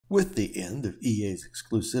With the end of EA's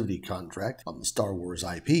exclusivity contract on the Star Wars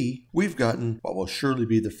IP, we've gotten what will surely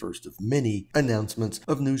be the first of many announcements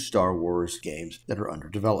of new Star Wars games that are under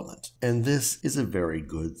development. And this is a very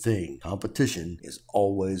good thing. Competition is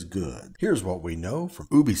always good. Here's what we know from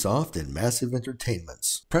Ubisoft and Massive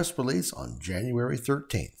Entertainment's press release on January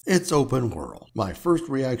 13th. It's open world. My first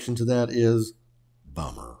reaction to that is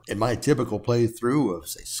bummer. In my typical playthrough of,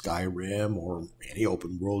 say, Skyrim or any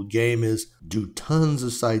open world game is do tons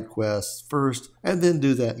of side quests first and then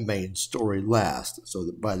do that main story last, so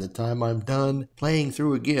that by the time I'm done, playing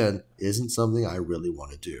through again isn't something I really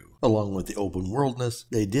want to do. Along with the open worldness,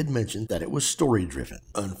 they did mention that it was story driven.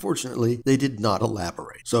 Unfortunately, they did not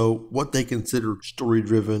elaborate. So what they consider story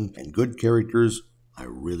driven and good characters, I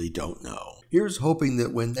really don't know. Here's hoping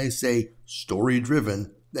that when they say story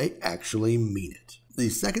driven, they actually mean it. The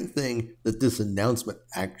second thing that this announcement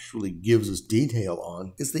actually gives us detail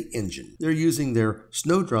on is the engine. They're using their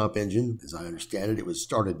Snowdrop engine. As I understand it, it was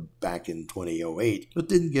started back in 2008, but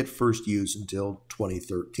didn't get first use until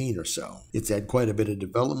 2013 or so. It's had quite a bit of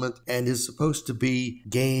development and is supposed to be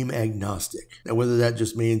game agnostic. Now, whether that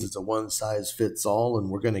just means it's a one-size-fits-all and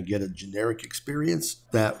we're going to get a generic experience,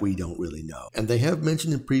 that we don't really know. And they have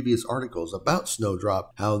mentioned in previous articles about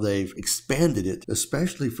Snowdrop how they've expanded it,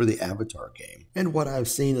 especially for the Avatar game. And what I've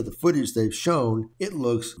seen of the footage they've shown, it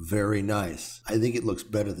looks very nice. I think it looks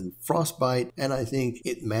better than Frostbite, and I think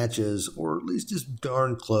it matches, or at least is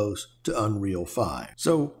darn close, to Unreal 5.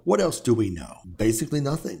 So what else do we know? Basically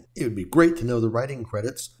nothing. It would be great to know the writing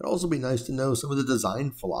credits. It'd also be nice to know some of the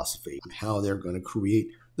design philosophy on how they're going to create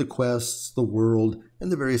the quests, the world,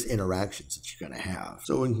 and the various interactions that you're going to have.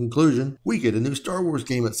 So in conclusion, we get a new Star Wars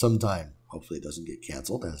game at some time. Hopefully it doesn't get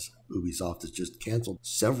canceled, as Ubisoft has just canceled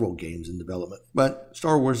several games in development. But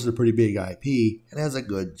Star Wars is a pretty big IP and has a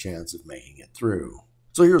good chance of making it through.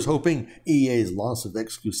 So here's hoping EA's loss of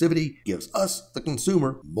exclusivity gives us, the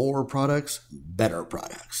consumer, more products, better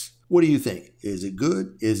products. What do you think? Is it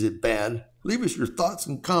good? Is it bad? Leave us your thoughts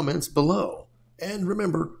and comments below. And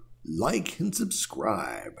remember, like and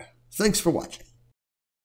subscribe. Thanks for watching.